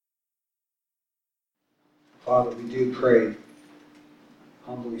Father, we do pray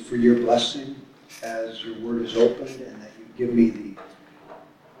humbly for your blessing as your word is opened, and that you give me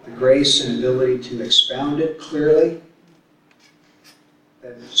the grace and ability to expound it clearly.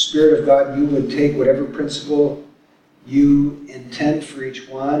 That the Spirit of God, you would take whatever principle you intend for each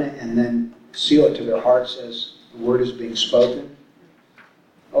one and then seal it to their hearts as the word is being spoken.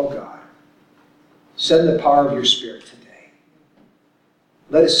 Oh God, send the power of your Spirit today.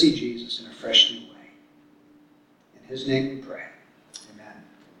 Let us see Jesus in a fresh new way. In his name we pray. Amen.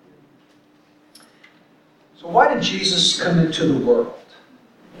 So why did Jesus come into the world?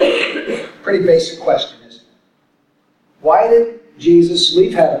 Pretty basic question, isn't it? Why did Jesus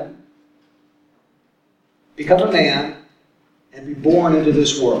leave heaven, become a man, and be born into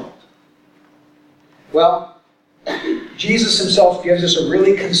this world? Well, Jesus himself gives us a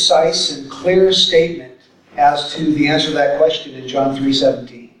really concise and clear statement as to the answer to that question in John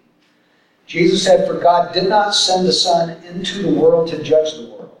 3:17. Jesus said, "For God did not send the Son into the world to judge the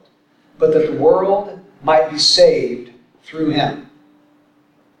world, but that the world might be saved through him."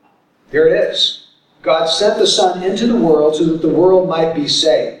 There it is. God sent the Son into the world so that the world might be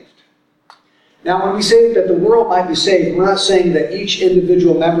saved. Now, when we say that the world might be saved, we're not saying that each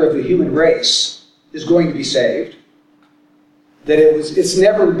individual member of the human race is going to be saved. That it's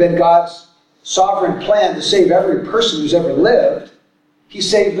never been God's sovereign plan to save every person who's ever lived. He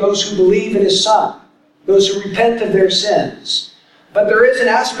saved those who believe in his Son, those who repent of their sins. But there is an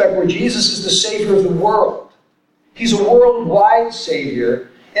aspect where Jesus is the Savior of the world. He's a worldwide Savior,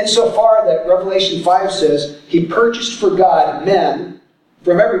 insofar that Revelation 5 says he purchased for God men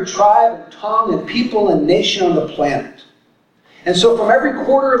from every tribe and tongue and people and nation on the planet. And so from every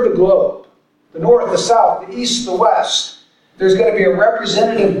quarter of the globe, the north, the south, the east, the west, there's going to be a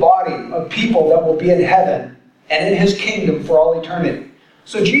representative body of people that will be in heaven and in his kingdom for all eternity.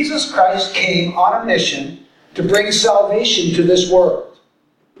 So Jesus Christ came on a mission to bring salvation to this world.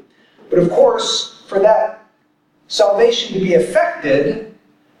 But of course, for that salvation to be effected,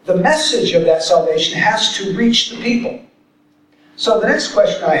 the message of that salvation has to reach the people. So the next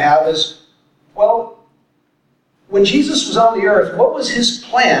question I have is, well, when Jesus was on the earth, what was his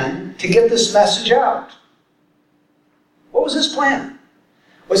plan to get this message out? What was his plan?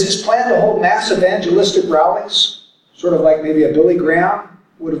 Was his plan to hold mass evangelistic rallies, sort of like maybe a Billy Graham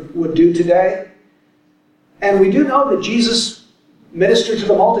would do today? And we do know that Jesus ministered to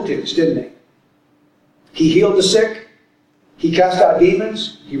the multitudes, didn't he? He healed the sick. He cast out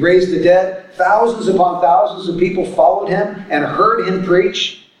demons. He raised the dead. Thousands upon thousands of people followed him and heard him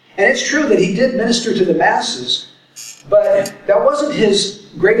preach. And it's true that he did minister to the masses, but that wasn't his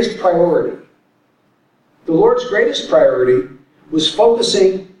greatest priority. The Lord's greatest priority was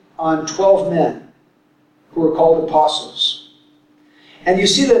focusing on 12 men who were called apostles. And you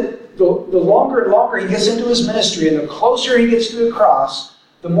see that the longer and longer he gets into his ministry and the closer he gets to the cross,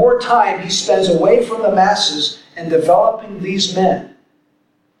 the more time he spends away from the masses and developing these men.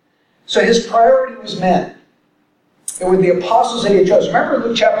 So his priority was men. It were the apostles that he had chosen. Remember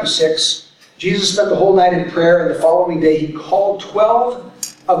Luke chapter 6? Jesus spent the whole night in prayer, and the following day he called 12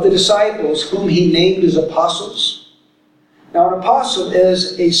 of the disciples whom he named as apostles. Now an apostle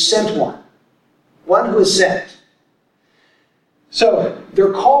is a sent one who is sent. So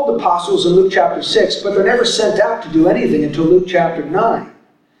they're called apostles in Luke chapter 6, but they're never sent out to do anything until Luke chapter 9.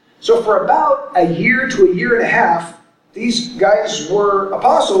 So for about a year to a year and a half, these guys were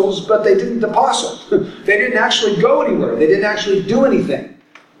apostles, but they didn't apostle. They didn't actually go anywhere. They didn't actually do anything.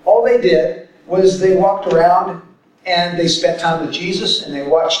 All they did was they walked around and they spent time with Jesus and they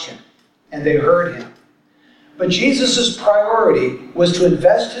watched him and they heard him. But Jesus' priority was to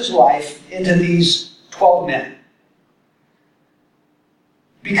invest his life into these 12 men.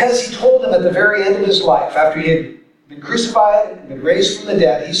 Because he told them at the very end of his life, after he had been crucified and been raised from the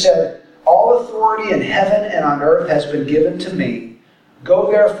dead, he said, "All authority in heaven and on earth has been given to me.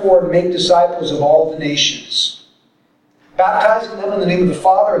 Go therefore and make disciples of all the nations, baptizing them in the name of the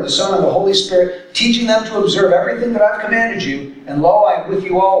Father and the Son and the Holy Spirit, teaching them to observe everything that I've commanded you, and lo, I am with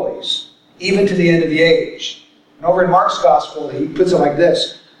you always, even to the end of the age." And over in Mark's Gospel, he puts it like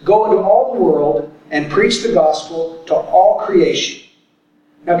this: "Go into all the world and preach the gospel to all creation."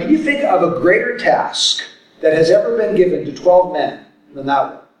 Now, can you think of a greater task that has ever been given to 12 men than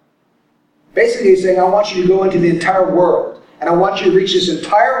that one? Basically, he's saying, I want you to go into the entire world, and I want you to reach this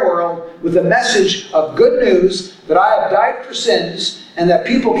entire world with a message of good news that I have died for sins, and that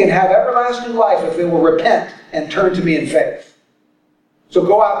people can have everlasting life if they will repent and turn to me in faith. So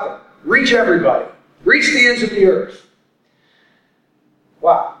go out there, reach everybody, reach the ends of the earth.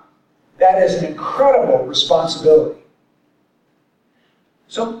 Wow, that is an incredible responsibility.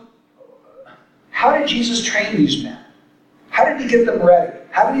 So, how did Jesus train these men? How did he get them ready?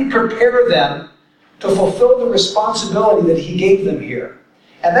 How did he prepare them to fulfill the responsibility that he gave them here?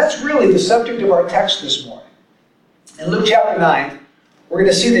 And that's really the subject of our text this morning. In Luke chapter 9, we're going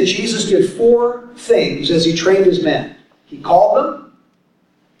to see that Jesus did 4 things as he trained his men. He called them,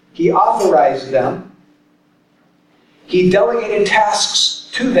 he authorized them, he delegated tasks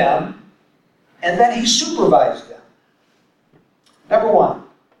to them, and then he supervised them. Number 1,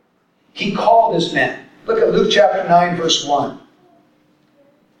 he called his men. Look at Luke chapter 9, verse 1.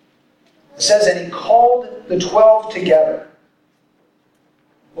 It says, and he called the 12 together.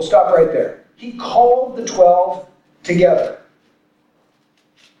 We'll stop right there. He called the 12 together.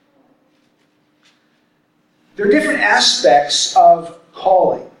 There are different aspects of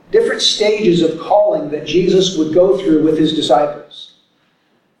calling, different stages of calling that Jesus would go through with his disciples.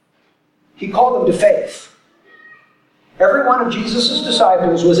 He called them to faith. Every one of Jesus'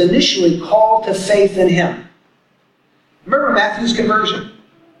 disciples was initially called to faith in him. Remember Matthew's conversion?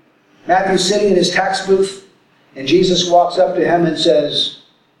 Matthew's sitting in his tax booth, and Jesus walks up to him and says,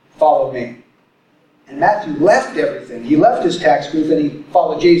 follow me. And Matthew left everything. He left his tax booth and he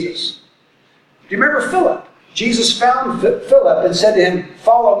followed Jesus. Do you remember Philip? Jesus found Philip and said to him,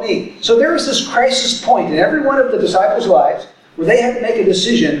 follow me. So there was this crisis point in every one of the disciples' lives where they had to make a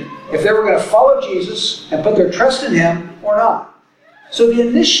decision if they were going to follow Jesus and put their trust in him or not. So the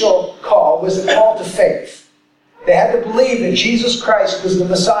initial call was the call to faith. They had to believe that Jesus Christ was the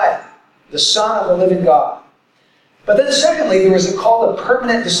Messiah, the Son of the living God. But then secondly, there was a call to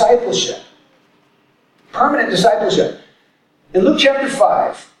permanent discipleship. Permanent discipleship. In Luke chapter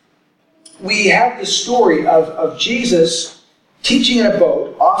 5, we have the story of Jesus teaching in a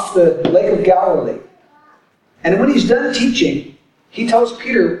boat off the Lake of Galilee. And when he's done teaching, he tells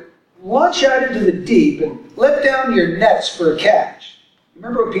Peter, launch out into the deep and let down your nets for a catch.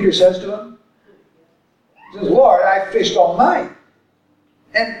 Remember what Peter says to him? He says, Lord, I fished all night.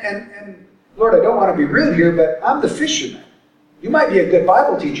 And Lord, I don't want to be rude here, but I'm the fisherman. You might be a good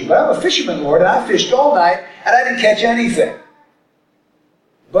Bible teacher, but I'm a fisherman, Lord, and I fished all night, and I didn't catch anything.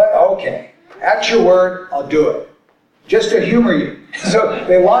 But okay, at your word, I'll do it. Just to humor you. So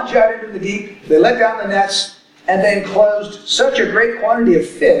they launch out into the deep, they let down the nets, and they enclosed such a great quantity of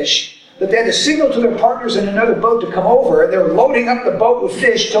fish that they had to signal to their partners in another boat to come over, and they were loading up the boat with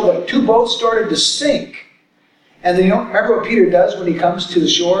fish till the 2 boats started to sink. And then, remember what Peter does when he comes to the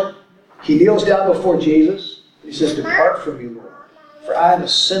shore? He kneels down before Jesus. He says, depart from me, Lord, for I am a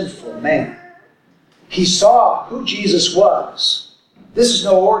sinful man. He saw who Jesus was. This is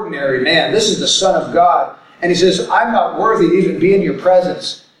no ordinary man. This is the Son of God. And he says, I'm not worthy to even be in your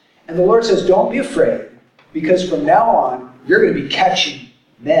presence. And the Lord says, don't be afraid, because from now on, you're going to be catching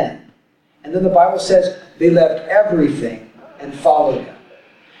men. And then the Bible says they left everything and followed him.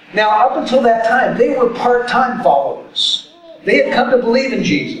 Now, up until that time, they were part-time followers. They had come to believe in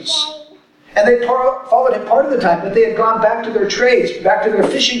Jesus. And they followed him part of the time, but they had gone back to their trades, back to their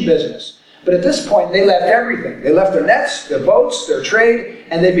fishing business. But at this point, they left everything. They left their nets, their boats, their trade,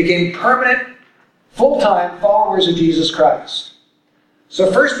 and they became permanent, full-time followers of Jesus Christ.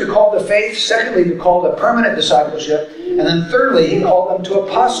 So first, he called to faith. Secondly, he called to permanent discipleship. And then thirdly, he called them to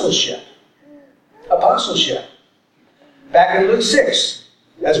apostleship. Apostleship. Back in Luke 6,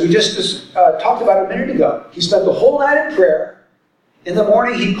 as we just talked about a minute ago, he spent the whole night in prayer. In the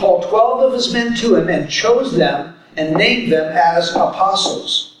morning, he called 12 of his men to him and chose them and named them as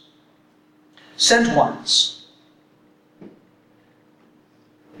apostles. Sent ones.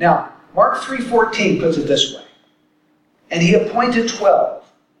 Now, Mark 3:14 puts it this way. And he appointed 12.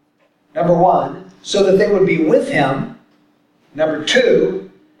 Number 1, so that they would be with him. Number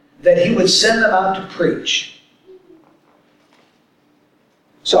 2, that he would send them out to preach.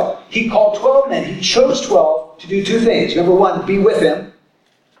 So, he called 12 men. He chose 12 to do 2 things. Number 1, be with him.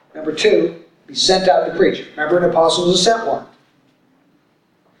 Number 2, be sent out to preach. Remember, an apostle was a sent one.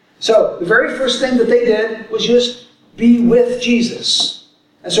 So, the very first thing that they did was just be with Jesus.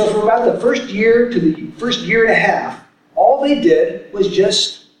 And so, for about the first year to the first year and a half, all they did was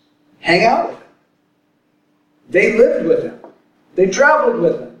just hang out with him. They lived with him. They traveled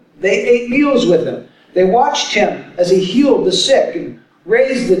with him. They ate meals with him. They watched him as he healed the sick and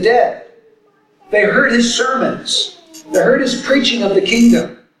raised the dead. They heard his sermons. They heard his preaching of the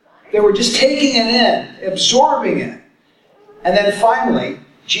kingdom. They were just taking it in, absorbing it. And then finally,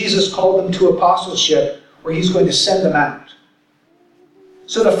 Jesus called them to apostleship, where he's going to send them out.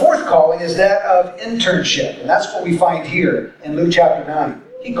 So the fourth calling is that of internship. And that's what we find here in Luke chapter 9.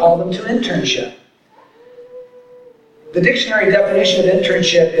 He called them to internship. The dictionary definition of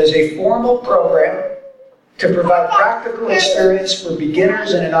internship is a formal program to provide practical experience for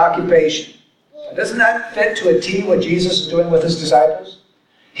beginners in an occupation. Doesn't that fit to a T what Jesus is doing with his disciples?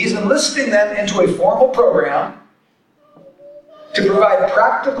 He's enlisting them into a formal program to provide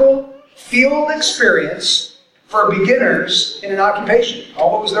practical field experience for beginners in an occupation. Oh,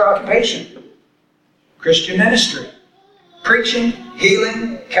 what was their occupation? Christian ministry. Preaching,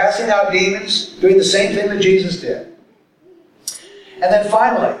 healing, casting out demons, doing the same thing that Jesus did. And then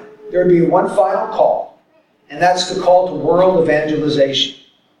finally, there would be one final call, and that's the call to world evangelization.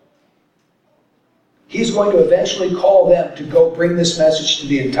 He's going to eventually call them to go bring this message to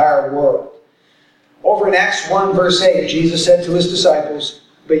the entire world. Over in Acts 1, verse 8, Jesus said to his disciples,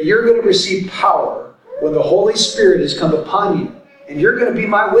 "But you're going to receive power when the Holy Spirit has come upon you, and you're going to be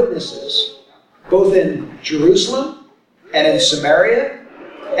my witnesses, both in Jerusalem and in Samaria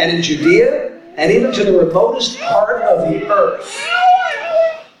and in Judea and even to the remotest part of the earth."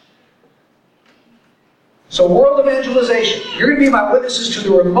 So world evangelization, you're going to be my witnesses to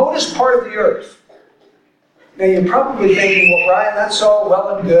the remotest part of the earth. Now you're probably thinking, well, Brian, that's all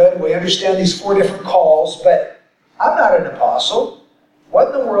well and good. We understand these 4 different calls, but I'm not an apostle. What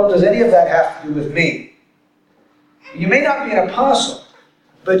in the world does any of that have to do with me? You may not be an apostle,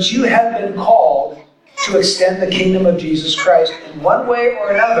 but you have been called to extend the kingdom of Jesus Christ in one way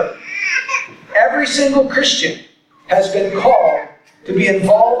or another. Every single Christian has been called to be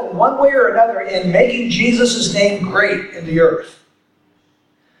involved in one way or another in making Jesus' name great in the earth.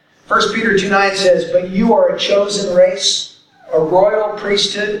 1 Peter 2:9 says, "But you are a chosen race, a royal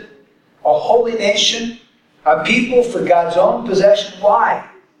priesthood, a holy nation, a people for God's own possession." Why?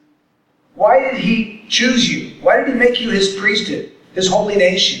 Why did he choose you? Why did he make you his priesthood, his holy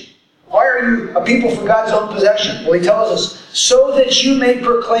nation? Why are you a people for God's own possession? Well, he tells us, "So that you may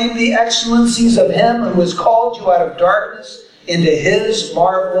proclaim the excellencies of him who has called you out of darkness into his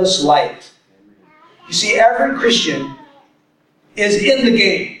marvelous light." You see, every Christian is in the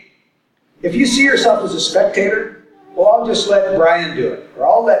game. If you see yourself as a spectator, well, I'll just let Brian do it, or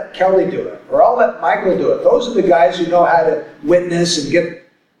I'll let Kelly do it, or I'll let Michael do it. Those are the guys who know how to witness and get...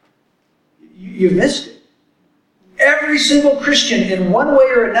 You've missed it. Every single Christian, in one way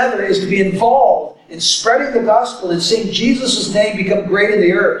or another, is to be involved in spreading the gospel and seeing Jesus' name become great in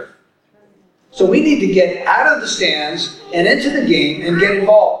the earth. So we need to get out of the stands and into the game and get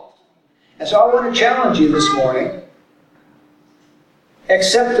involved. And so I want to challenge you this morning.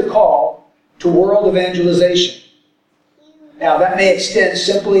 Accept the call to world evangelization. Now, that may extend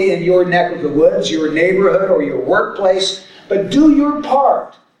simply in your neck of the woods, your neighborhood, or your workplace, but do your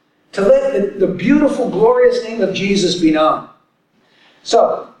part to let the beautiful, glorious name of Jesus be known.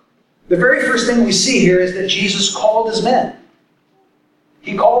 So, the very first thing we see here is that Jesus called his men.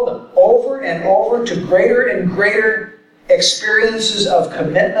 He called them over and over to greater and greater experiences of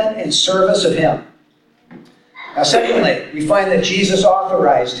commitment and service of him. Now, secondly, we find that Jesus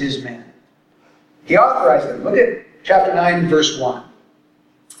authorized his men. He authorized them. Look at chapter 9, verse 1.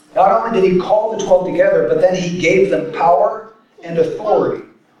 Not only did he call the 12 together, but then he gave them power and authority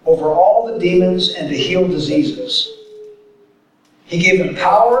over all the demons and to heal diseases. He gave them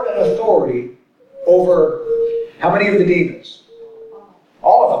power and authority over how many of the demons?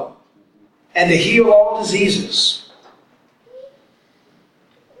 All of them. And to heal all diseases.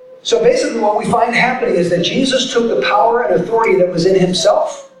 So basically what we find happening is that Jesus took the power and authority that was in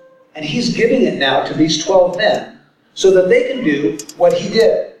himself, and he's giving it now to these 12 men so that they can do what he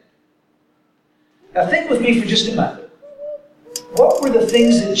did. Now think with me for just a moment. What were the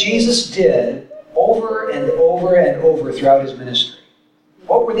things that Jesus did over and over and over throughout his ministry?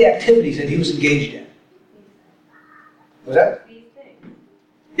 What were the activities that he was engaged in? Was that?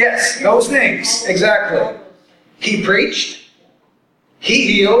 Yes, those things. Exactly. He preached, he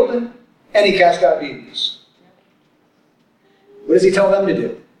healed, and he cast out demons. What does he tell them to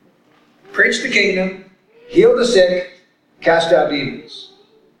do? Preach the kingdom, heal the sick, cast out demons.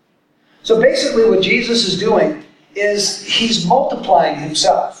 So basically what Jesus is doing is he's multiplying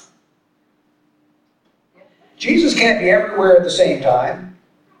himself. Jesus can't be everywhere at the same time.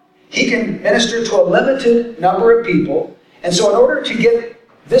 He can minister to a limited number of people. And so in order to get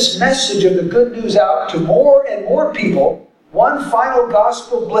this message of the good news out to more and more people, one final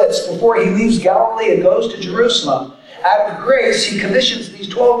gospel blitz before he leaves Galilee and goes to Jerusalem, out of grace, he commissions these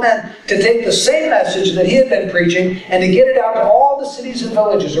 12 men to take the same message that he had been preaching and to get it out to all the cities and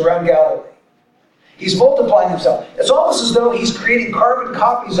villages around Galilee. He's multiplying himself. It's almost as though he's creating carbon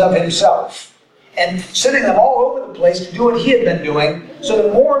copies of himself and sending them all over the place to do what he had been doing so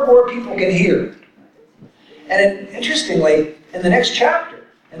that more and more people can hear. And interestingly, in the next chapter,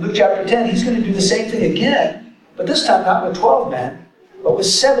 in Luke chapter 10, he's going to do the same thing again, but this time not with 12 men, but with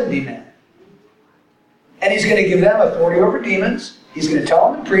 70 men. And he's going to give them authority over demons, He's going to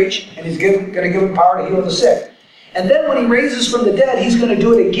tell them to preach, and he's going to give them power to heal the sick. And then when he raises from the dead, he's going to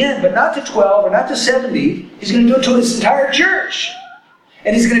do it again, but not to 12 or not to 70. He's going to do it to his entire church.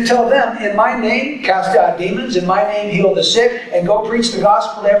 And he's going to tell them, in my name, cast out demons, in my name, heal the sick, and go preach the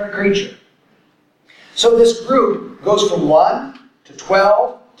gospel to every creature. So this group goes from 1 to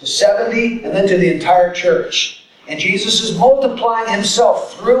 12 to 70, and then to the entire church. And Jesus is multiplying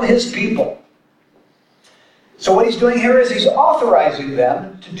himself through his people. So what he's doing here is he's authorizing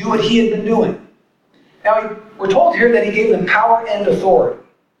them to do what he had been doing. Now, we're told here that he gave them power and authority.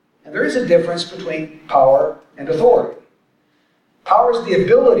 And there is a difference between power and authority. Power is the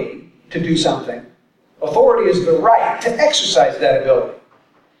ability to do something. Authority is the right to exercise that ability.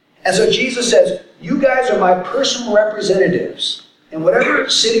 And so Jesus says, you guys are my personal representatives. In whatever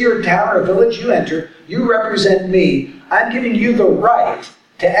city or town or village you enter, you represent me. I'm giving you the right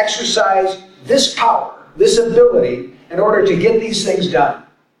to exercise this power, this ability, in order to get these things done.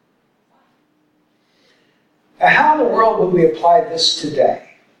 Now, how in the world would we apply this today?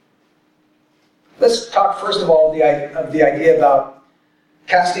 Let's talk first of all of the idea about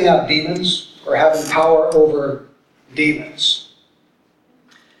casting out demons or having power over demons.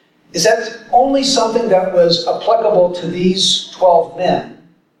 Is that only something that was applicable to these 12 men?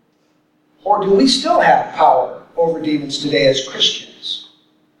 Or do we still have power over demons today as Christians?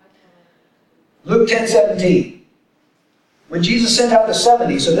 Luke 10:17. When Jesus sent out the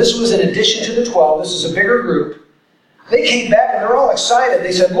 70, so this was in addition to the 12, this is a bigger group, they came back and they're all excited.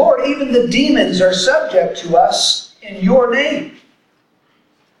 They said, Lord, even the demons are subject to us in your name.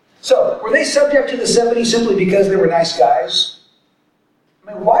 So, were they subject to the 70 simply because they were nice guys?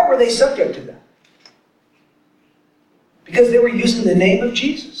 I mean, why were they subject to them? Because they were using the name of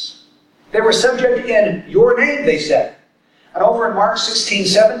Jesus. They were subject in your name, they said. And over in Mark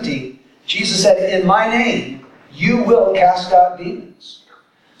 16:17, Jesus said, in my name, you will cast out demons.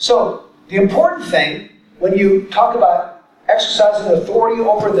 So, the important thing when you talk about exercising authority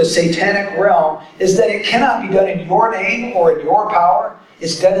over the satanic realm is that it cannot be done in your name or in your power.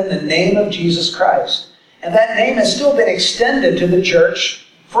 It's done in the name of Jesus Christ. And that name has still been extended to the church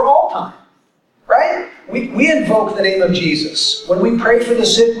for all time. Right? We invoke the name of Jesus. When we pray for the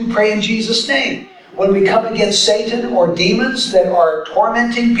sick, we pray in Jesus' name. When we come against Satan or demons that are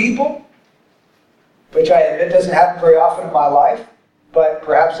tormenting people, which I admit doesn't happen very often in my life, but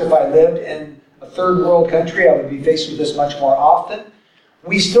perhaps if I lived in a third world country, I would be faced with this much more often.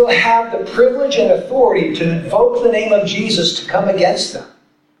 We still have the privilege and authority to invoke the name of Jesus to come against them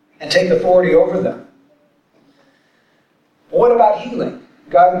and take authority over them. What about healing?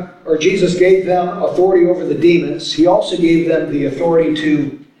 God, or Jesus, gave them authority over the demons. He also gave them the authority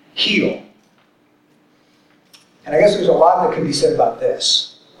to heal. And I guess there's a lot that can be said about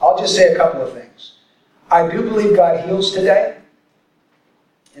this. I'll just say a couple of things. I do believe God heals today.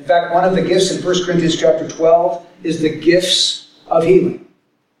 In fact, one of the gifts in 1 Corinthians chapter 12 is the gifts of healing.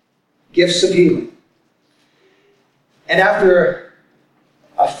 Gifts of healing. And after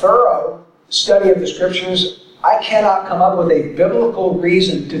a thorough study of the Scriptures, I cannot come up with a biblical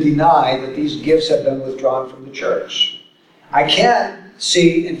reason to deny that these gifts have been withdrawn from the church. I can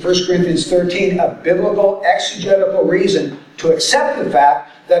see in 1 Corinthians 13 a biblical exegetical reason to accept the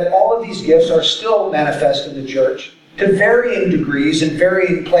fact that all of these gifts are still manifest in the church to varying degrees in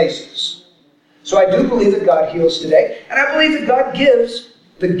varying places. So I do believe that God heals today, and I believe that God gives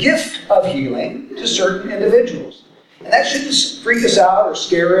the gift of healing to certain individuals. And that shouldn't freak us out or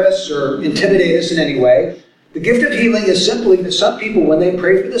scare us or intimidate us in any way. The gift of healing is simply that some people, when they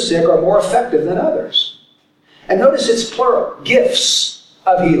pray for the sick, are more effective than others. And notice it's plural, gifts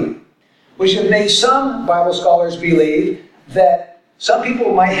of healing, which have made some Bible scholars believe that some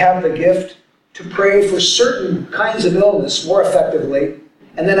people might have the gift to pray for certain kinds of illness more effectively,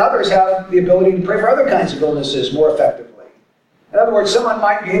 and then others have the ability to pray for other kinds of illnesses more effectively. In other words, someone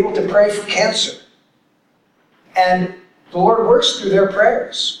might be able to pray for cancer, and the Lord works through their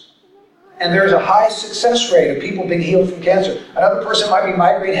prayers. And there's a high success rate of people being healed from cancer. Another person might be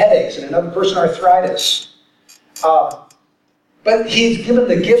migraine headaches, and another person arthritis. But He's given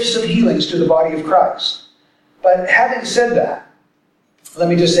the gifts of healings to the body of Christ. But having said that, let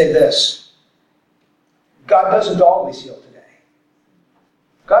me just say this. God doesn't always heal today.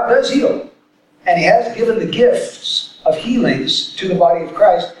 God does heal. And He has given the gifts of healings to the body of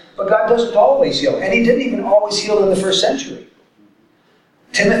Christ, but God doesn't always heal. And He didn't even always heal in the first century.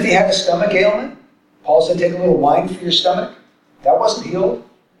 Timothy had a stomach ailment. Paul said, take a little wine for your stomach. That wasn't healed.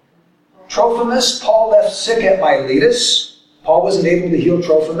 Trophimus, Paul left sick at Miletus. Paul wasn't able to heal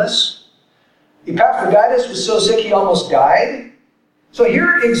Trophimus. Epaphroditus was so sick he almost died. So here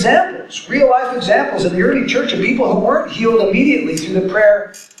are examples, real-life examples in the early church of people who weren't healed immediately through the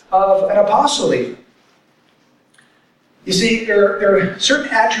prayer of an apostle even. You see, there are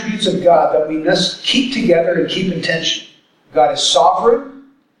certain attributes of God that we must keep together and keep in tension. God is sovereign,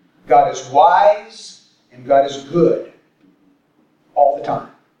 God is wise, and God is good all the time.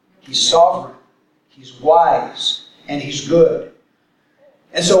 He's sovereign, He's wise, and He's good.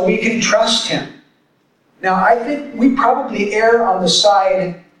 And so we can trust Him. Now, I think we probably err on the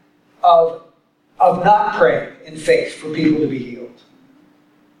side of not praying in faith for people to be healed.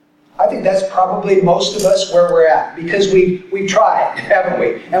 I think that's probably most of us where we're at, because we've tried, haven't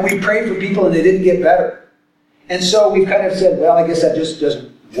we? And we prayed for people and they didn't get better. And so we've kind of said, well, I guess that just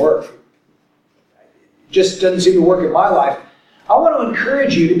doesn't work. It just doesn't seem to work in my life. I want to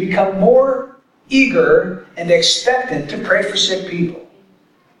encourage you to become more eager and expectant to pray for sick people.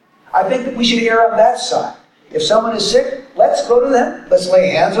 I think that we should err on that side. If someone is sick, let's go to them. Let's lay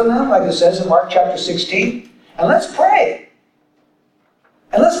hands on them, like it says in Mark chapter 16. And let's pray.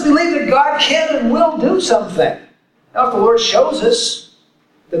 And let's believe that God can and will do something. Now, if the Lord shows us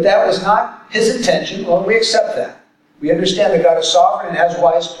that that was not His intention, well, we accept that. We understand that God is sovereign and has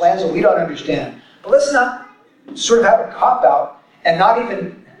wise plans that we don't understand. But let's not sort of have a cop-out and not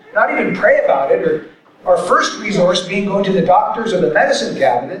even pray about it, or our first resource being going to the doctors or the medicine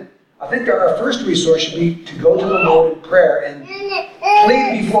cabinet. I think our first resource should be to go to the Lord in prayer and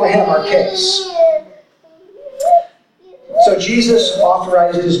plead before Him our case. So Jesus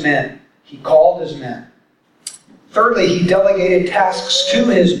authorized His men. He called His men. Thirdly, He delegated tasks to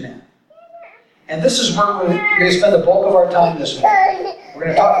His men. And this is where we're going to spend the bulk of our time this morning. We're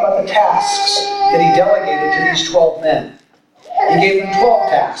going to talk about the tasks that He delegated to these 12 men. He gave them 12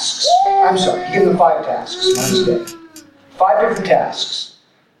 tasks. I'm sorry, He gave them 5 tasks. My mistake. 5 different tasks.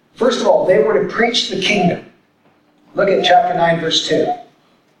 First of all, they were to preach the kingdom. Look at chapter 9, verse 2.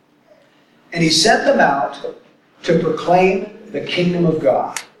 And He sent them out to proclaim the kingdom of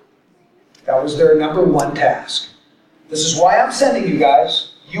God. That was their number 1 task. This is why I'm sending you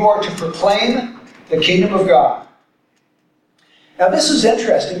guys. You are to proclaim the kingdom of God. Now this is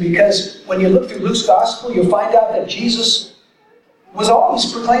interesting, because when you look through Luke's gospel, you'll find out that Jesus was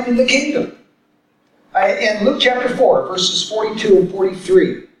always proclaiming the kingdom. In Luke chapter 4, verses 42 and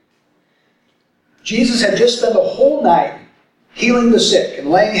 43, Jesus had just spent the whole night healing the sick and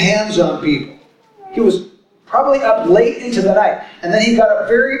laying hands on people. He was probably up late into the night. And then He got up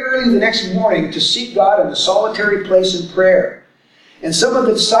very early the next morning to seek God in a solitary place in prayer. And some of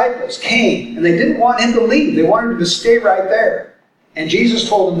the disciples came, and they didn't want Him to leave. They wanted Him to stay right there. And Jesus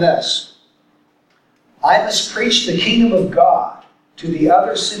told them this: I must preach the kingdom of God to the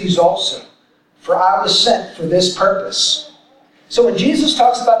other cities also, for I was sent for this purpose. So when Jesus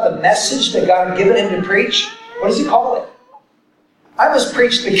talks about the message that God had given Him to preach, what does He call it? I must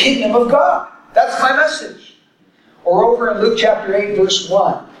preach the kingdom of God. That's my message. Or over in Luke chapter 8, verse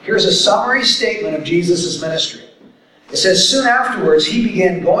 1, here's a summary statement of Jesus' ministry. It says, soon afterwards He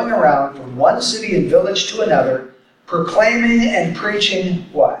began going around from one city and village to another, proclaiming and preaching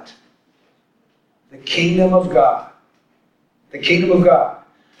what? The kingdom of God. The kingdom of God.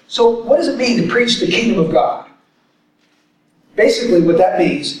 So what does it mean to preach the kingdom of God? Basically what that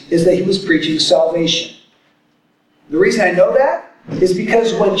means is that He was preaching salvation. The reason I know that is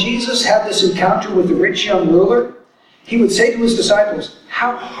because when Jesus had this encounter with the rich young ruler, He would say to His disciples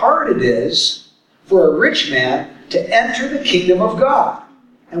how hard it is for a rich man to enter the kingdom of God.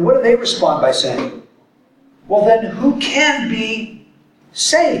 And what do they respond by saying? Well, then who can be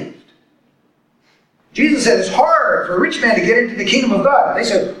saved? Jesus said it's hard for a rich man to get into the kingdom of God. They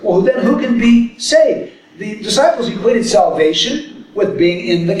said, well, then who can be saved? The disciples equated salvation with being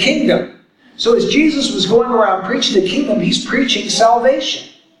in the kingdom. So as Jesus was going around preaching the kingdom, He's preaching salvation.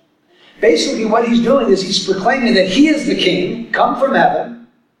 Basically what He's doing is He's proclaiming that He is the King, come from heaven,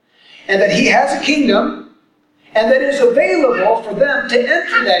 and that He has a kingdom, and that it is available for them to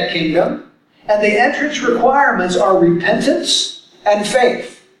enter that kingdom, and the entrance requirements are repentance and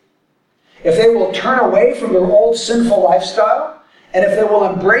faith. If they will turn away from their old sinful lifestyle, and if they will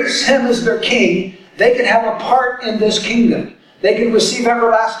embrace Him as their King, they can have a part in this kingdom. They can receive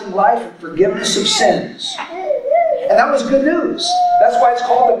everlasting life and forgiveness of sins. And that was good news. That's why it's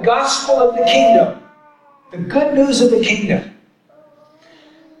called the gospel of the kingdom. The good news of the kingdom.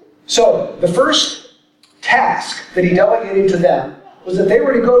 So, the first task that He delegated to them was that they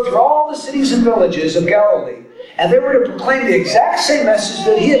were to go through all the cities and villages of Galilee, and they were to proclaim the exact same message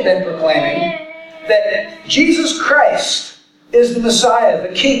that He had been proclaiming, that Jesus Christ is the Messiah,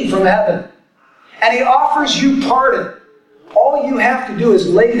 the King from heaven. And He offers you pardon. All you have to do is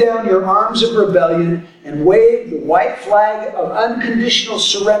lay down your arms of rebellion and wave the white flag of unconditional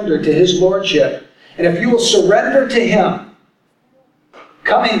surrender to His Lordship. And if you will surrender to Him,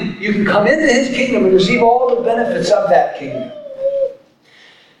 you can come into His kingdom and receive all the benefits of that kingdom.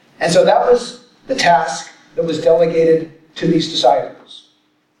 And so that was the task that was delegated to these disciples.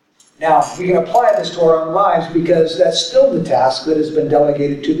 Now, we can apply this to our own lives because that's still the task that has been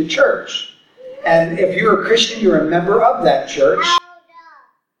delegated to the church. And if you're a Christian, you're a member of that church.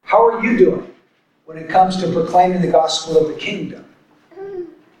 How are you doing when it comes to proclaiming the gospel of the kingdom?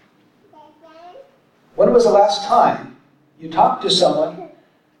 When was the last time you talked to someone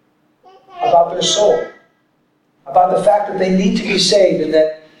about their soul? About the fact that they need to be saved and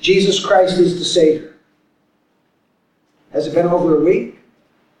that Jesus Christ is the Savior? Has it been over a week?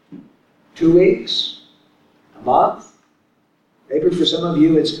 2 weeks? A month? Maybe for some of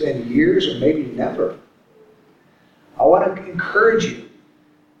you it's been years or maybe never. I want to encourage you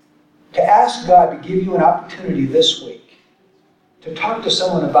to ask God to give you an opportunity this week to talk to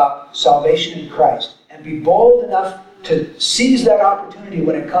someone about salvation in Christ and be bold enough to seize that opportunity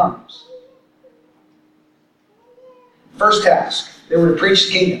when it comes. First task, they were to preach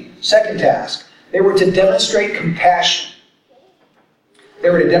the kingdom. Second task, they were to demonstrate compassion. They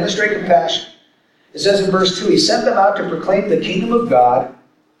were to demonstrate compassion. It says in verse 2, He sent them out to proclaim the kingdom of God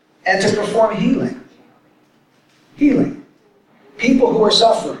and to perform healing. Healing. People who are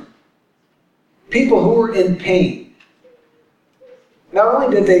suffering. People who are in pain. Not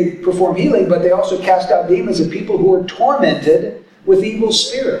only did they perform healing, but they also cast out demons of people who were tormented with evil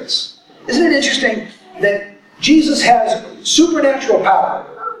spirits. Isn't it interesting that Jesus has supernatural power,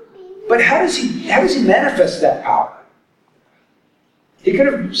 but how does he manifest that power? He could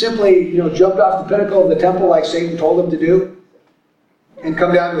have simply, jumped off the pinnacle of the temple like Satan told him to do and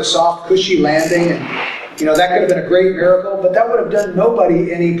come down to a soft, cushy landing, and that could have been a great miracle, but that would have done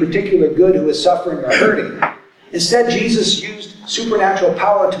nobody any particular good who was suffering or hurting. Instead, Jesus used supernatural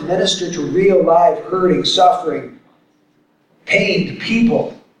power to minister to real, live, hurting, suffering, pained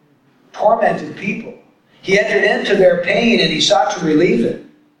people, tormented people. He entered into their pain and He sought to relieve it.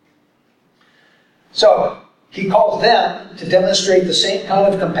 So, He calls them to demonstrate the same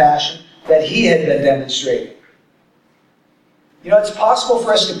kind of compassion that He had been demonstrating. It's possible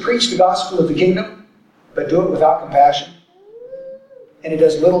for us to preach the gospel of the kingdom, but do it without compassion. And it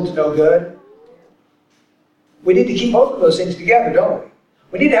does little to no good. We need to keep both of those things together, don't we?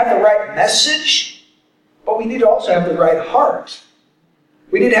 We need to have the right message, but we need to also have the right heart.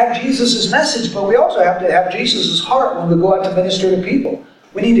 We need to have Jesus' message, but we also have to have Jesus' heart when we go out to minister to people.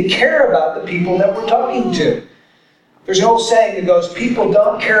 We need to care about the people that we're talking to. There's an old saying that goes, people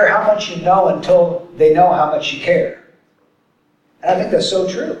don't care how much you know until they know how much you care. And I think that's so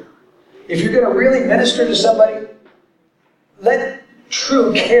true. If you're going to really minister to somebody, let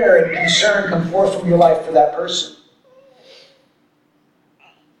true care and concern come forth from your life for that person.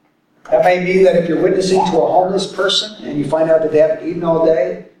 That may mean that if you're witnessing to a homeless person and you find out that they haven't eaten all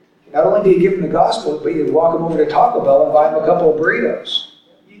day, not only do you give them the gospel, but you walk them over to Taco Bell and buy them a couple of burritos.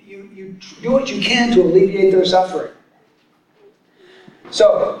 You do what you can to alleviate their suffering.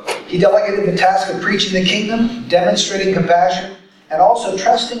 So, He delegated the task of preaching the kingdom, demonstrating compassion, and also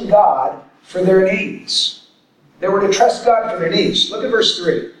trusting God for their needs. They were to trust God for their needs. Look at verse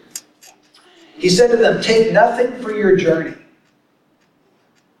 3. He said to them, "Take nothing for your journey,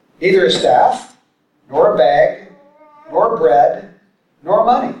 neither a staff, nor a bag, nor bread, nor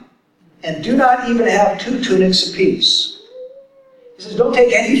money, and do not even have 2 tunics apiece." He says, don't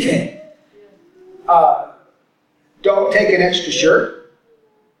take anything. Don't take an extra shirt.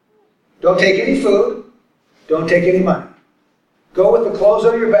 Don't take any food. Don't take any money. Go with the clothes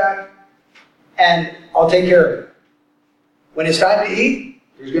on your back, and I'll take care of you. When it's time to eat,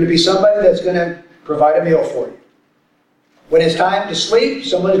 there's going to be somebody that's going to provide a meal for you. When it's time to sleep,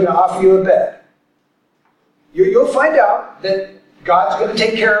 someone's going to offer you a bed. You'll find out that God's going to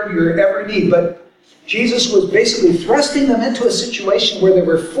take care of your every need, but Jesus was basically thrusting them into a situation where they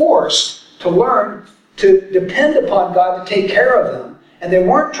were forced to learn to depend upon God to take care of them, and they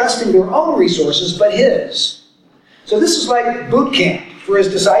weren't trusting their own resources, but His. So this is like boot camp for His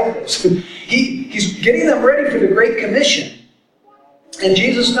disciples. He's getting them ready for the Great Commission. And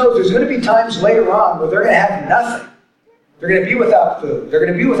Jesus knows there's going to be times later on where they're going to have nothing. They're going to be without food. They're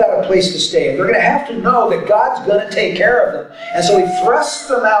going to be without a place to stay. They're going to have to know that God's going to take care of them. And so He thrusts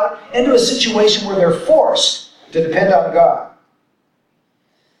them out into a situation where they're forced to depend on God.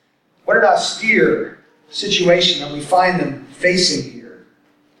 What an austere situation that we find them facing here.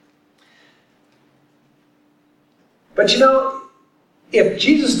 But if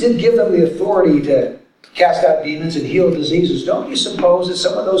Jesus did give them the authority to cast out demons and heal diseases, don't you suppose that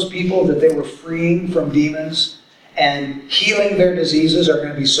some of those people that they were freeing from demons and healing their diseases are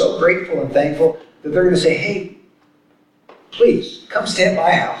going to be so grateful and thankful that they're going to say, hey, please, come stay at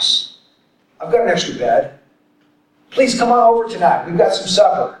my house. I've got an extra bed. Please come on over tonight. We've got some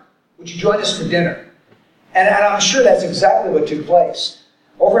supper. Would you join us for dinner? And I'm sure that's exactly what took place.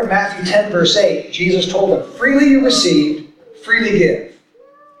 Over in Matthew 10, verse 8, Jesus told them, freely you received, freely give.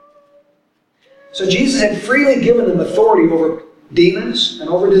 So Jesus had freely given them authority over demons and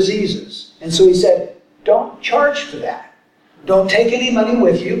over diseases. And so he said, don't charge for that. Don't take any money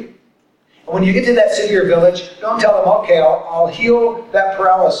with you. And when you get to that city or village, don't tell them, okay, I'll heal that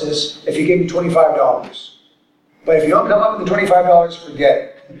paralysis if you give me $25. But if you don't come up with the $25,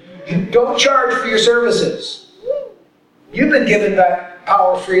 forget it. Don't charge for your services. You've been given that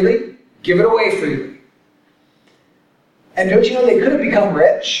power freely. Give it away freely. And don't you know they could have become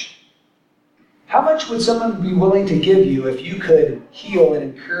rich? How much would someone be willing to give you if you could heal an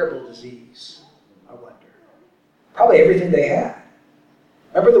incurable disease? I wonder. Probably everything they had.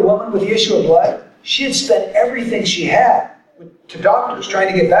 Remember the woman with the issue of blood? She had spent everything she had to doctors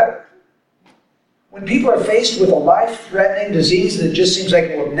trying to get better. When people are faced with a life-threatening disease that just seems like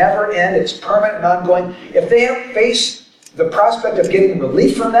it will never end, it's permanent and ongoing, if they have faced the prospect of getting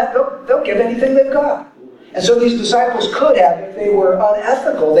relief from that, they'll give anything they've got. And so these disciples could have, if they were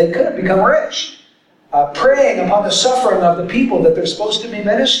unethical, they could have become rich, preying upon the suffering of the people that they're supposed to be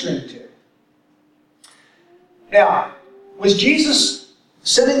ministering to. Now, was Jesus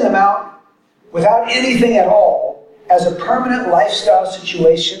sending them out without anything at all as a permanent lifestyle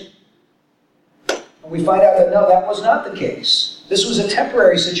situation? And we find out that no, that was not the case. This was a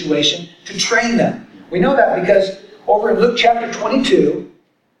temporary situation to train them. We know that because over in Luke chapter 22,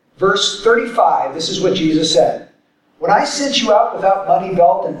 verse 35, this is what Jesus said. When I sent you out without money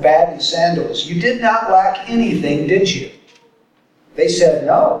belt and bag and sandals, you did not lack anything, did you? They said,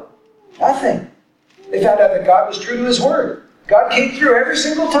 no, nothing. They found out that God was true to his word. God came through every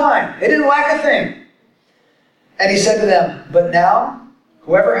single time. They didn't lack a thing. And he said to them, but now,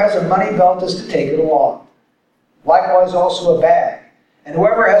 whoever has a money belt is to take it along. Likewise also a bag. And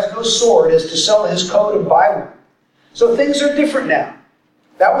whoever has no sword is to sell his coat and buy one. So things are different now.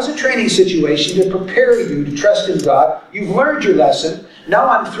 That was a training situation to prepare you to trust in God. You've learned your lesson. Now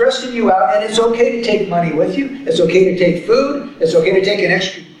I'm thrusting you out, and it's okay to take money with you. It's okay to take food. It's okay to take an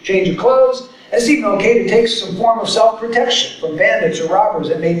extra change of clothes. It's even okay to take some form of self-protection from bandits or robbers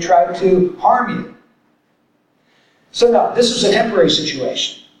that may try to harm you. So no, this was a temporary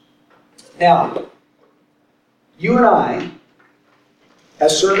situation. Now, you and I,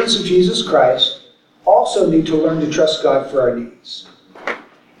 as servants of Jesus Christ, also need to learn to trust God for our needs.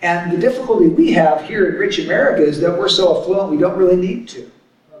 And the difficulty we have here in rich America is that we're so affluent we don't really need to.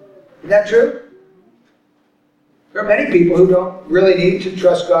 Isn't that true? There are many people who don't really need to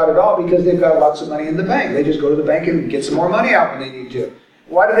trust God at all because they've got lots of money in the bank. They just go to the bank and get some more money out when they need to.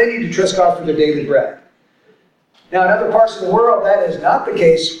 Why do they need to trust God for their daily bread? Now, in other parts of the world, that is not the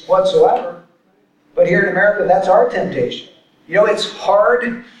case whatsoever. But here in America, that's our temptation. You know, it's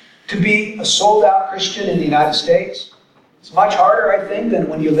hard to be a sold-out Christian in the United States. It's much harder, I think, than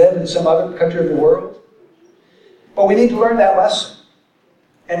when you live in some other country of the world. But we need to learn that lesson.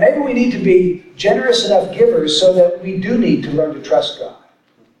 And maybe we need to be generous enough givers so that we do need to learn to trust God.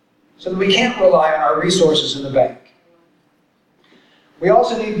 So that we can't rely on our resources in the bank. We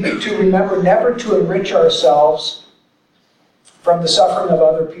also need to remember never to enrich ourselves from the suffering of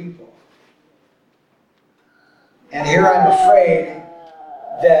other people. And here I'm afraid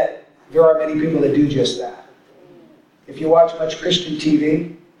that there are many people that do just that. If you watch much Christian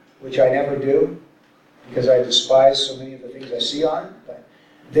TV, which I never do, because I despise so many of the things I see on it, but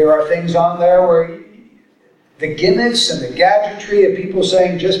there are things on there where the gimmicks and the gadgetry of people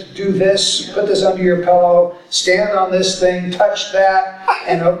saying, just do this, put this under your pillow, stand on this thing, touch that,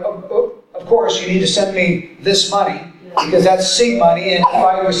 and of course you need to send me this money, because that's seed money, and if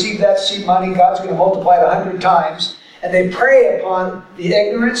I receive that seed money, God's going to multiply it 100 times. And they prey upon the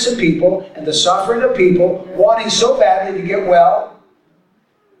ignorance of people and the suffering of people, wanting so badly to get well.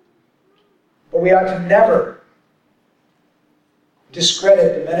 But we ought to never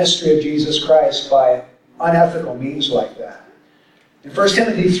discredit the ministry of Jesus Christ by unethical means like that. In 1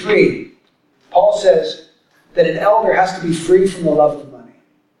 Timothy 3, Paul says that an elder has to be free from the love of money.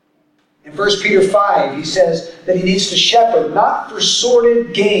 In 1 Peter 5, he says that he needs to shepherd, not for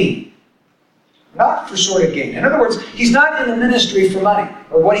sordid gain. Not for sordid gain. In other words, he's not in the ministry for money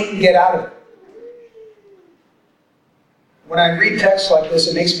or what he can get out of it. When I read texts like this,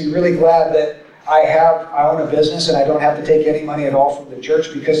 it makes me really glad that I own a business and I don't have to take any money at all from the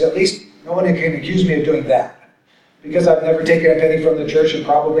church, because at least No one can accuse me of doing that, because I've never taken a penny from the church and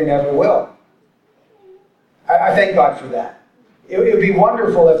probably never will. I thank God for that. It would be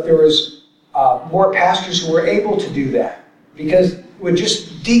wonderful if there was more pastors who were able to do that, because it would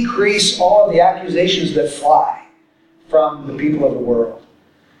just decrease all of the accusations that fly from the people of the world.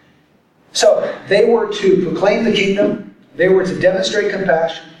 So they were to proclaim the kingdom. They were to demonstrate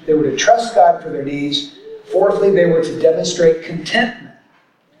compassion. They were to trust God for their needs. Fourthly, they were to demonstrate contentment.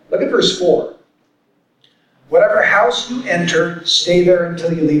 Look at verse 4. Whatever house you enter, stay there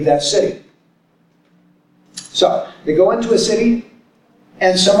until you leave that city. So they go into a city,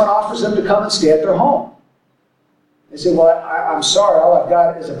 and someone offers them to come and stay at their home. They say, well, I'm sorry, all I've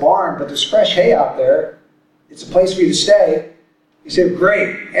got is a barn, but there's fresh hay out there. It's a place for you to stay. You say,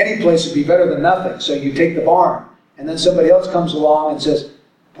 great, any place would be better than nothing. So you take the barn. And then somebody else comes along and says,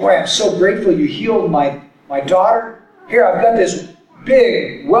 boy, I'm so grateful you healed my daughter. Here, I've got this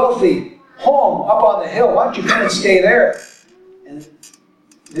big, wealthy home up on the hill. Why don't you come and stay there? And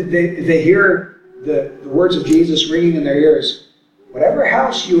they hear the words of Jesus ringing in their ears. Whatever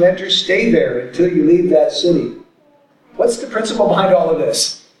house you enter, stay there until you leave that city. What's the principle behind all of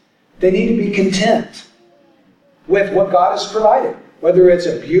this? They need to be content with what God has provided. Whether it's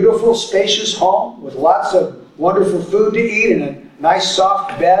a beautiful, spacious home with lots of wonderful food to eat and a nice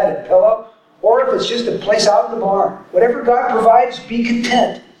soft bed and pillow, or if it's just a place out in the barn. Whatever God provides, be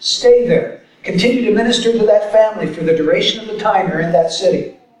content. Stay there. Continue to minister to that family for the duration of the time you're in that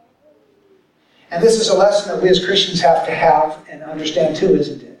city. And this is a lesson that we as Christians have to have and understand too,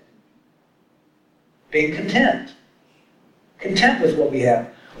 isn't it? Being content. Content with what we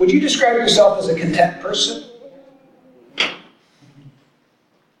have. Would you describe yourself as a content person?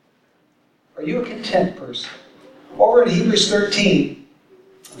 Are you a content person? Over in Hebrews 13,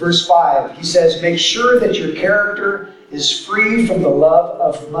 verse 5, he says, make sure that your character is free from the love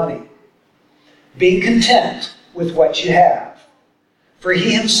of money, being content with what you have. For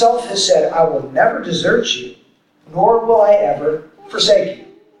he himself has said, I will never desert you, nor will I ever forsake you.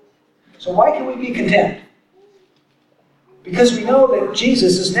 So why can we be content? Because we know that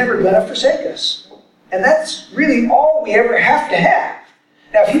Jesus is never going to forsake us. And that's really all we ever have to have.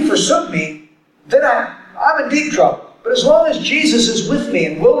 Now, if he forsook me, then I'm in deep trouble. But as long as Jesus is with me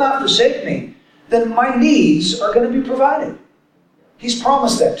and will not forsake me, then my needs are going to be provided. He's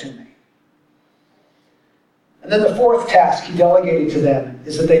promised that to me. And then the fourth task he delegated to them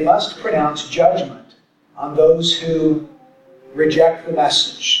is that they must pronounce judgment on those who reject the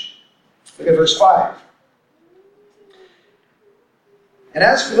message. Look at verse 5. And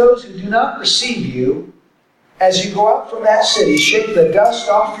as for those who do not receive you, as you go out from that city, shake the dust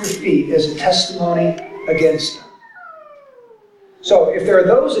off your feet as a testimony against them. So if there are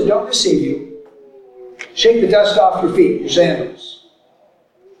those that don't receive you, shake the dust off your feet, your sandals.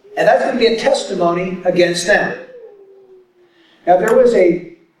 And that's going to be a testimony against them. Now there was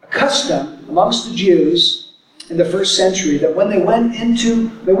a custom amongst the Jews in the first century that when they went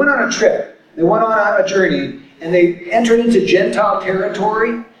on a trip, they went on a journey, and they entered into Gentile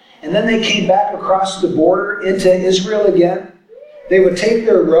territory, and then they came back across the border into Israel again. They would take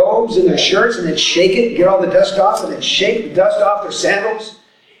their robes and their shirts and then shake it, get all the dust off, and then shake the dust off their sandals.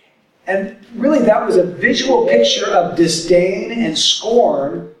 And really that was a visual picture of disdain and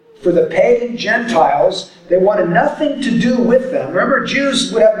scorn for the pagan Gentiles. They wanted nothing to do with them. Remember,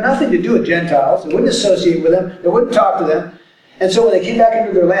 Jews would have nothing to do with Gentiles. They wouldn't associate with them. They wouldn't talk to them. And so when they came back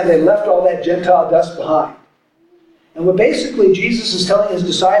into their land, they left all that Gentile dust behind. And what basically Jesus is telling his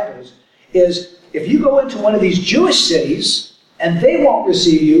disciples is, if you go into one of these Jewish cities and they won't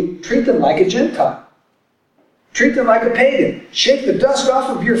receive you, treat them like a Gentile. Treat them like a pagan. Shake the dust off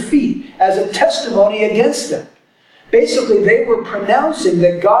of your feet as a testimony against them. Basically, they were pronouncing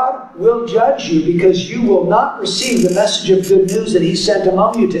that God will judge you because you will not receive the message of good news that he sent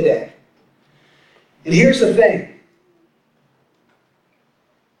among you today. And here's the thing.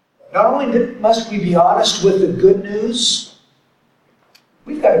 Not only must we be honest with the good news,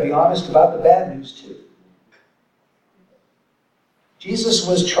 we've got to be honest about the bad news too. Jesus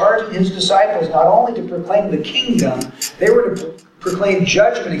was charging his disciples not only to proclaim the kingdom, they were to proclaim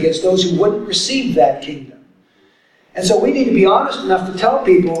judgment against those who wouldn't receive that kingdom. And so we need to be honest enough to tell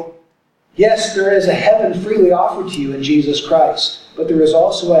people, yes, there is a heaven freely offered to you in Jesus Christ, but there is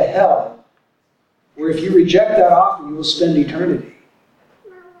also a hell where if you reject that offer, you will spend eternity.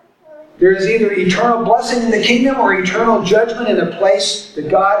 There is either eternal blessing in the kingdom or eternal judgment in a place that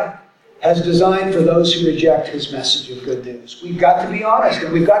God has designed for those who reject his message of good news. We've got to be honest,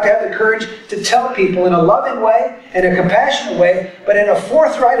 and we've got to have the courage to tell people in a loving way and a compassionate way, but in a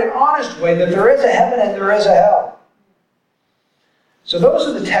forthright and honest way that there is a heaven and there is a hell. So those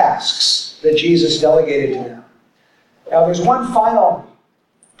are the tasks that Jesus delegated to them. Now there's one final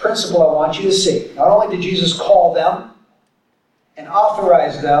principle I want you to see. Not only did Jesus call them and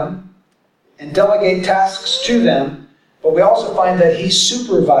authorize them and delegate tasks to them, but we also find that he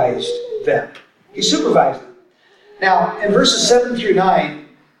supervised them. He supervised them. Now, in verses 7 through 9,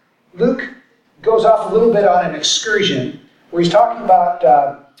 Luke goes off a little bit on an excursion where he's talking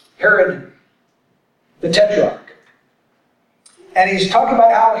about Herod the Tetrarch. And he's talking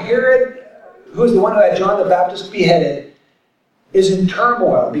about how Herod, who is the one who had John the Baptist beheaded, is in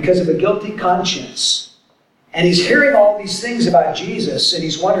turmoil because of a guilty conscience. And he's hearing all these things about Jesus, and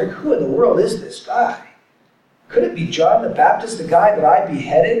he's wondering, who in the world is this guy? Could it be John the Baptist, the guy that I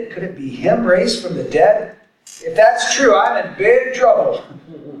beheaded? Could it be him raised from the dead? If that's true, I'm in big trouble.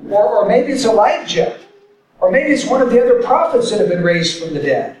 Or maybe it's Elijah. Or maybe it's one of the other prophets that have been raised from the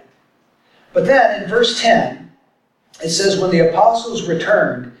dead. But then in verse 10, it says, when the apostles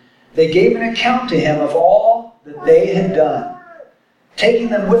returned, they gave an account to him of all that they had done. Taking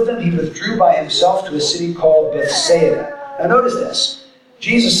them with them, he withdrew by himself to a city called Bethsaida. Now notice this.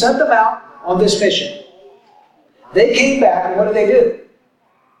 Jesus sent them out on this mission. They came back, and what do? They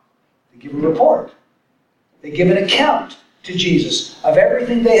give a report. They give an account to Jesus of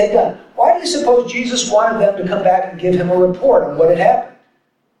everything they had done. Why do you suppose Jesus wanted them to come back and give him a report on what had happened?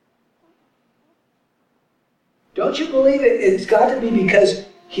 Don't you believe it? It's got to be because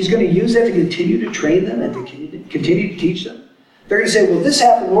he's going to use that to continue to train them and to continue to teach them. They're going to say, well, this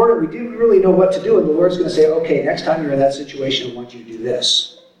happened, Lord, and we didn't really know what to do. And the Lord's going to say, okay, next time you're in that situation, I want you to do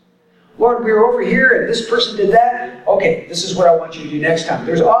this. Lord, we were over here and this person did that. Okay, this is what I want you to do next time.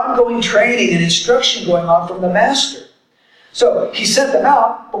 There's ongoing training and instruction going on from the Master. So he sent them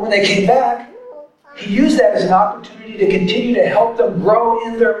out, but when they came back, he used that as an opportunity to continue to help them grow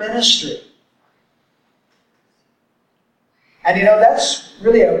in their ministry. And you know, that's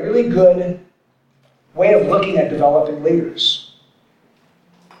really a really good way of looking at developing leaders.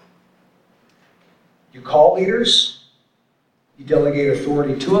 You call leaders, you delegate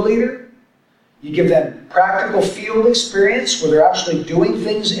authority to a leader, you give them practical field experience where they're actually doing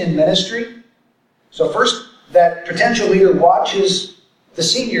things in ministry. So first, that potential leader watches the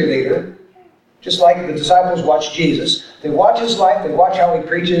senior leader, just like the disciples watched Jesus. They watch his life, they watch how he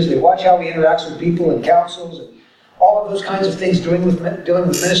preaches, they watch how he interacts with people and counsels, and all of those kinds of things dealing with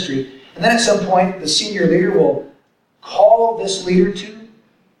ministry. And then at some point, the senior leader will call this leader to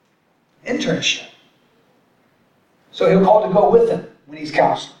internship. So he'll call to go with him when he's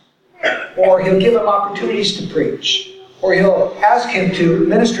counseling. Or he'll give him opportunities to preach. Or he'll ask him to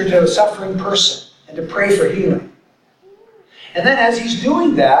minister to a suffering person and to pray for healing. And then as he's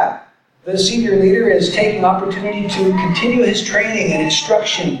doing that, the senior leader is taking opportunity to continue his training and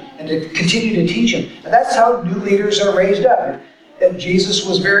instruction and to continue to teach him. And that's how new leaders are raised up. And Jesus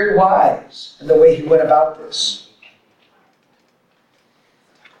was very wise in the way he went about this.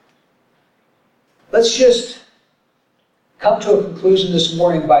 Let's just come to a conclusion this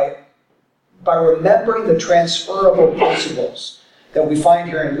morning by remembering the transferable principles that we find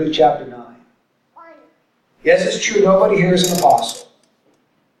here in Luke chapter 9. Yes, it's true, nobody here is an apostle.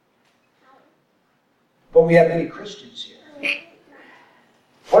 But we have many Christians here.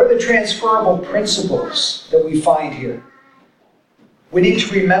 What are the transferable principles that we find here? We need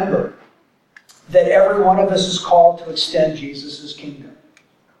to remember that every one of us is called to extend Jesus' kingdom.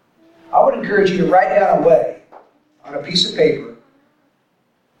 I would encourage you to write down away on a piece of paper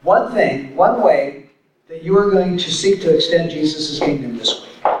one thing, one way that you are going to seek to extend Jesus' kingdom this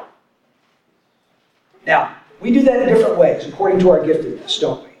week. Now, we do that in different ways according to our giftedness,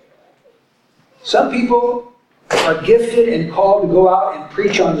 don't we? Some people are gifted and called to go out and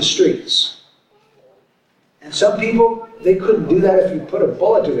preach on the streets. And some people, they couldn't do that if you put a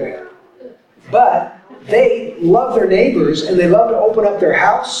bullet to their head. But they love their neighbors and they love to open up their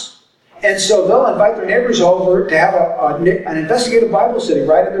house. And so they'll invite their neighbors over to have an investigative Bible study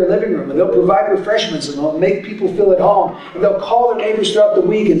right in their living room. And they'll provide refreshments and they'll make people feel at home. And they'll call their neighbors throughout the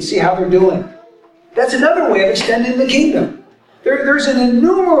week and see how they're doing. That's another way of extending the kingdom. There's an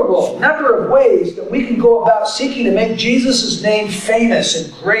innumerable number of ways that we can go about seeking to make Jesus' name famous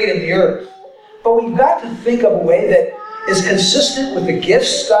and great in the earth. But we've got to think of a way that is consistent with the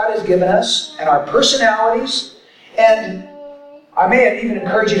gifts God has given us and our personalities. And I may even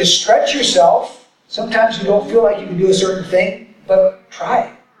encourage you to stretch yourself. Sometimes you don't feel like you can do a certain thing, but try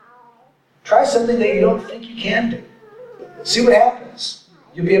it. Try something that you don't think you can do. See what happens.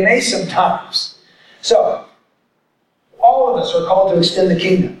 You'll be amazed sometimes. So, all of us are called to extend the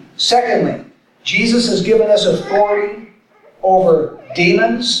kingdom. Secondly, Jesus has given us authority over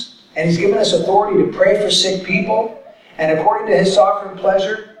demons, and he's given us authority to pray for sick people. And according to His sovereign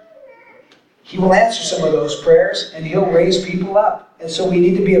pleasure, He will answer some of those prayers and He'll raise people up. And so we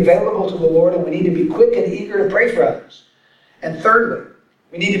need to be available to the Lord, and we need to be quick and eager to pray for others. And thirdly,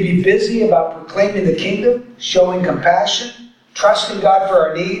 we need to be busy about proclaiming the kingdom, showing compassion, trusting God for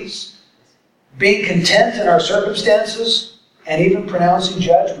our needs, being content in our circumstances, and even pronouncing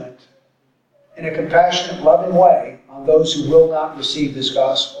judgment in a compassionate, loving way on those who will not receive this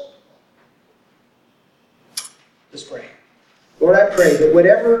gospel. Let's pray. Lord, I pray that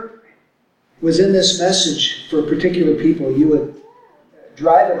whatever was in this message for particular people, you would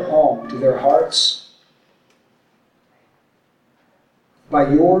drive it home to their hearts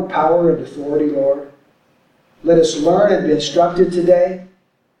by your power and authority, Lord. Let us learn and be instructed today.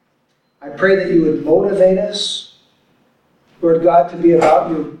 I pray that you would motivate us, Lord God, to be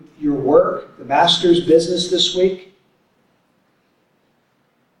about your work, the Master's business this week.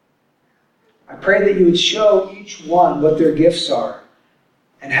 I pray that you would show each one what their gifts are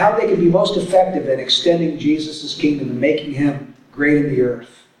and how they can be most effective in extending Jesus' kingdom and making Him great in the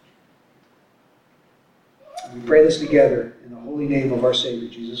earth. And we pray this together in the holy name of our Savior,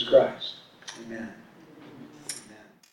 Jesus Christ. Amen.